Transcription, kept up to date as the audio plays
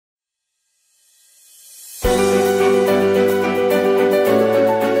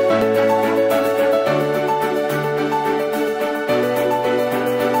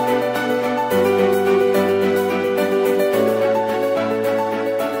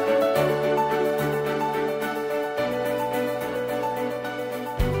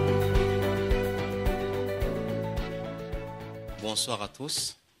Bonsoir à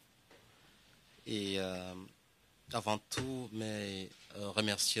tous. Et avant tout, mes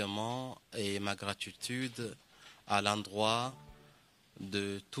remerciements et ma gratitude à l'endroit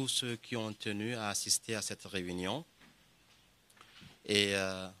de tous ceux qui ont tenu à assister à cette réunion et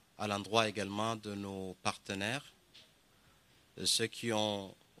à l'endroit également de nos partenaires, de ceux qui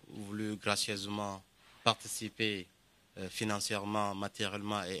ont voulu gracieusement participer financièrement,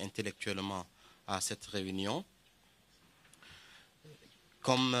 matériellement et intellectuellement à cette réunion.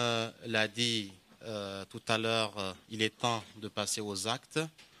 Comme l'a dit tout à l'heure, il est temps de passer aux actes.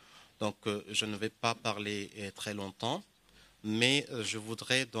 Donc, je ne vais pas parler très longtemps, mais je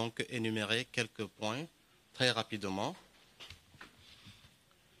voudrais donc énumérer quelques points très rapidement.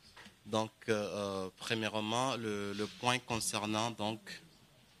 Donc, premièrement, le point concernant donc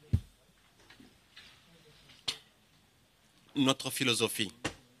notre philosophie.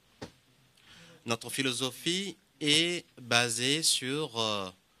 Notre philosophie est basée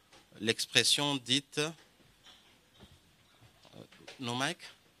sur l'expression dite no mic.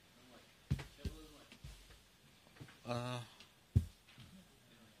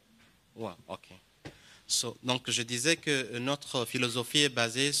 Ouais, ok. Donc je disais que notre philosophie est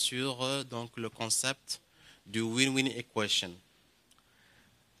basée sur donc le concept du win-win equation.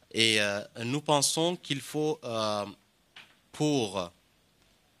 Et nous pensons qu'il faut pour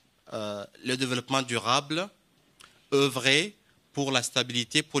le développement durable œuvrer pour la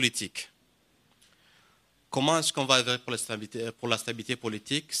stabilité politique. Comment est-ce qu'on va œuvrer pour la stabilité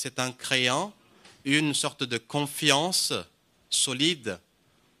politique? C'est en créant une sorte de confiance solide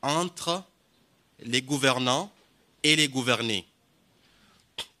entre les gouvernants et les gouvernés.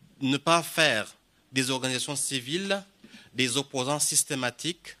 Ne pas faire des organisations civiles des opposants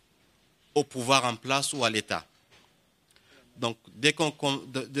systématiques au pouvoir en place ou à l'État. Donc, dès qu'on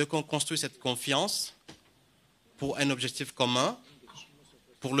construit cette confiance pour un objectif commun,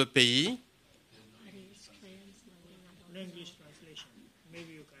 pour le pays.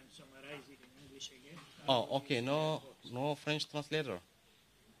 Oh, okay, no French translator.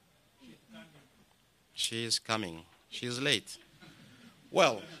 She is coming. She is late.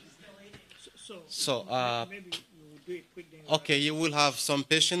 Well, okay, you will have some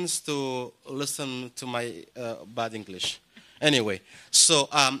patience to listen to my bad English. Anyway, so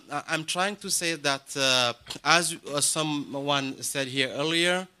I'm trying to say that as someone said here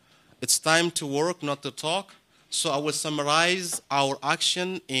earlier, it's time to work, not to talk. So I will summarize our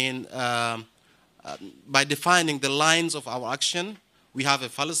action by defining the lines of our action. We have a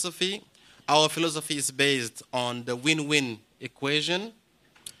philosophy. Our philosophy is based on the win-win equation,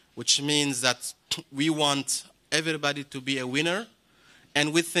 which means that we want everybody to be a winner.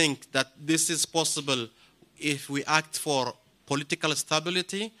 And we think that this is possible if we act for political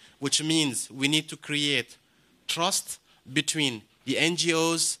stability, which means we need to create trust between the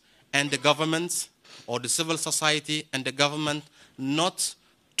NGOs and the government, or the civil society and the government, not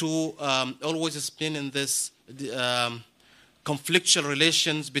to always spin in this conflictual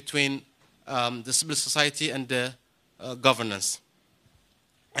relations between the civil society and the governance.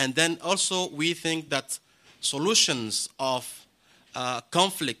 And then also we think that solutions of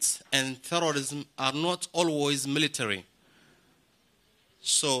conflicts and terrorism are not always military.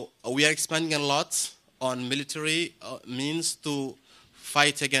 So we are expanding a lot on military means to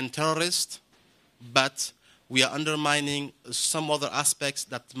fight against terrorists, but we are undermining some other aspects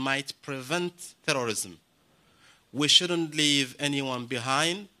that might prevent terrorism. We shouldn't leave anyone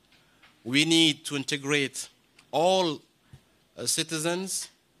behind. We need to integrate all citizens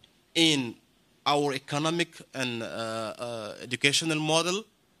in our economic and educational model.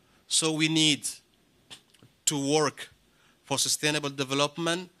 So we need to work for sustainable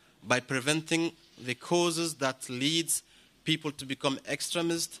development by preventing the causes that leads people to become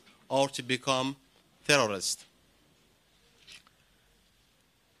extremists or to become terrorists.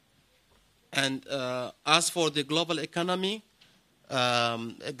 And as for the global economy,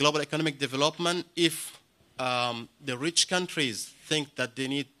 global economic development, if the rich countries think that they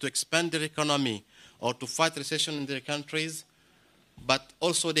need to expand their economy or to fight recession in their countries, but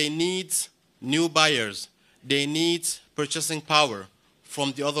also they need new buyers, they need purchasing power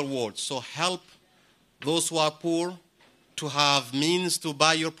from the other world. So help those who are poor to have means to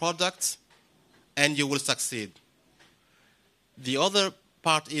buy your products, and you will succeed. The other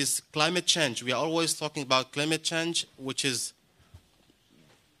part is climate change. We are always talking about climate change, which is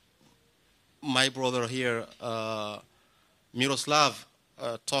my brother here, Miroslav,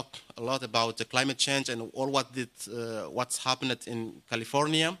 talked a lot about the climate change and all what's happened in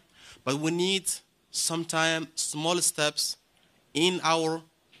California. But we need sometimes small steps in our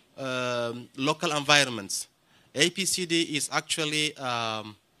local environments. APCD is actually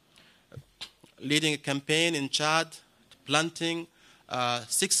leading a campaign in Chad, planting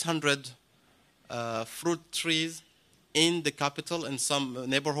 600 fruit trees in the capital, in some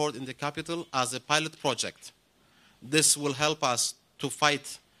neighborhood in the capital, as a pilot project. This will help us to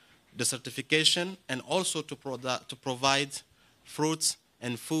fight desertification and also to provide fruits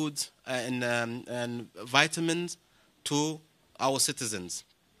and food and vitamins to our citizens.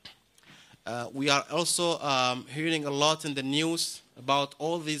 We are also hearing a lot in the news about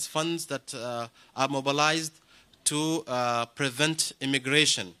all these funds that are mobilized to prevent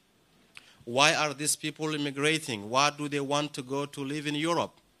immigration. Why are these people immigrating? Why do they want to go to live in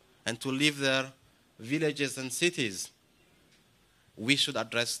Europe and to leave their villages and cities? We should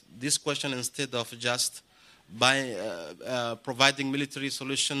address this question instead of just providing military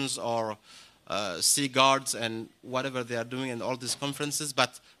solutions or sea guards and whatever they are doing in all these conferences,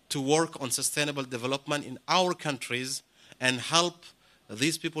 but to work on sustainable development in our countries and help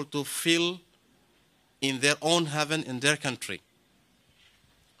these people to feel in their own heaven in their country.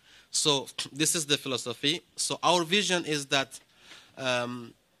 So this is the philosophy. So our vision is that a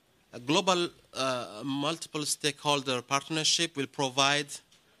global multiple stakeholder partnership will provide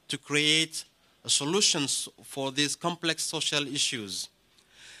to create solutions for these complex social issues.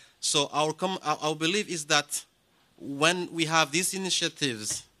 So our belief is that when we have these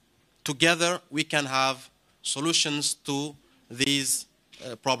initiatives together, we can have solutions to these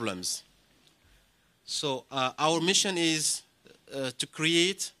problems. So our mission is to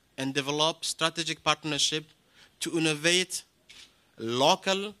create and develop strategic partnership to innovate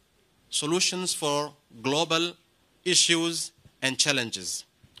local solutions for global issues and challenges.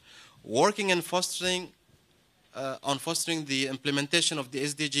 Working and fostering the implementation of the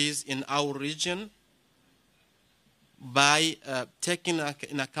SDGs in our region by taking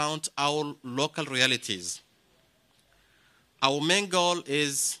in account our local realities. Our main goal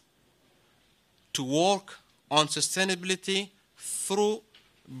is to work on sustainability through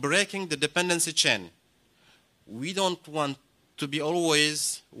breaking the dependency chain. We don't want to be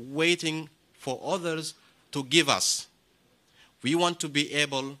always waiting for others to give us. We want to be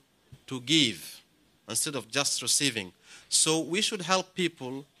able to give instead of just receiving. So we should help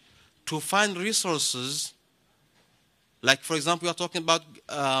people to find resources. Like, for example, we are talking about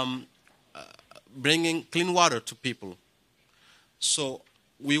bringing clean water to people. So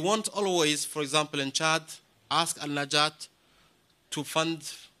we won't always, for example, in Chad, ask Al-Najat to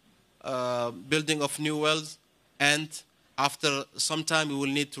fund building of new wells, and after some time we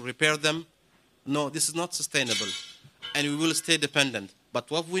will need to repair them. No, this is not sustainable, and we will stay dependent. But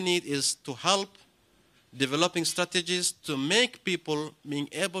what we need is to help developing strategies to make people being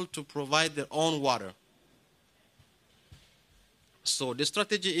able to provide their own water. So the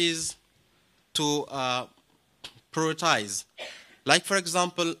strategy is to prioritize. Like, for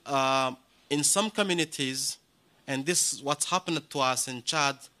example, in some communities, and this is what's happened to us in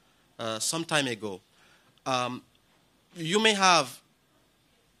Chad some time ago, you may have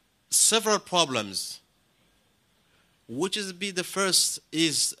several problems. Which is the first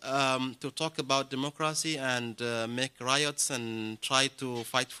is to talk about democracy and make riots and try to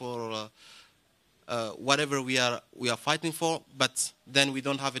fight for whatever we are fighting for, but then we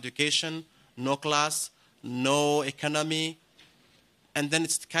don't have education, no class, no economy, and then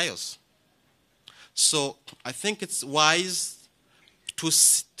it's chaos. So I think it's wise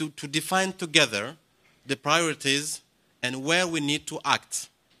to define together the priorities and where we need to act.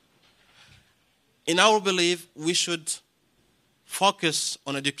 In our belief, we should focus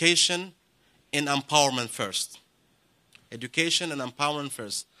on education and empowerment first. Education and empowerment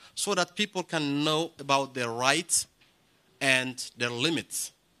first, so that people can know about their rights and their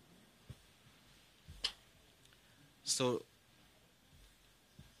limits. So,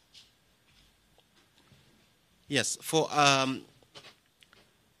 yes, for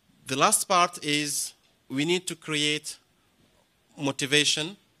the last part is we need to create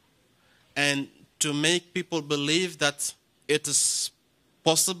motivation and to make people believe that it is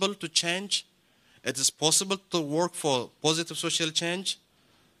possible to change, it is possible to work for positive social change,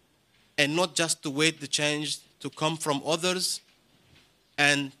 and not just to wait the change to come from others,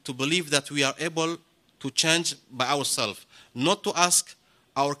 and to believe that we are able to change by ourselves. Not to ask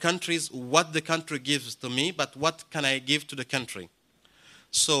our countries what the country gives to me, but what can I give to the country.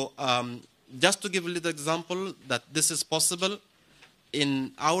 So just to give a little example that this is possible,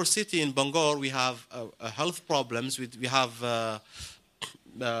 in our city in Bangor, we have health problems. We have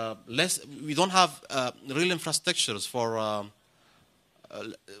we don't have real infrastructures for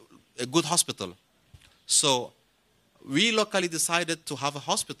a good hospital. So we locally decided to have a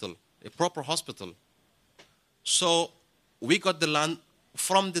hospital, a proper hospital. So we got the land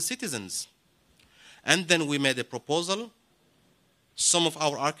from the citizens. And then we made a proposal. Some of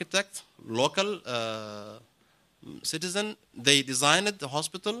our architects, local citizen, they designed the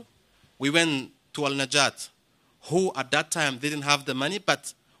hospital. We went to Al-Najat, who at that time didn't have the money,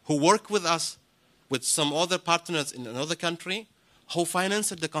 but who worked with us, with some other partners in another country, who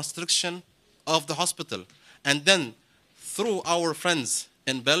financed the construction of the hospital. And then through our friends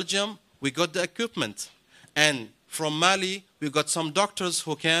in Belgium, we got the equipment. And from Mali, we got some doctors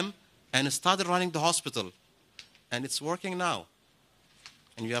who came and started running the hospital. And it's working now.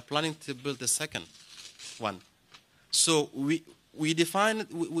 And we are planning to build the second one. So we defined,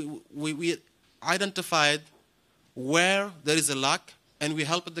 we identified where there is a lack, and we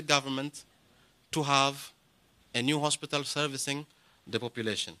helped the government to have a new hospital servicing the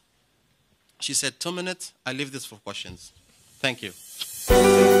population. She said, 2 minutes, I leave this for questions. Thank you.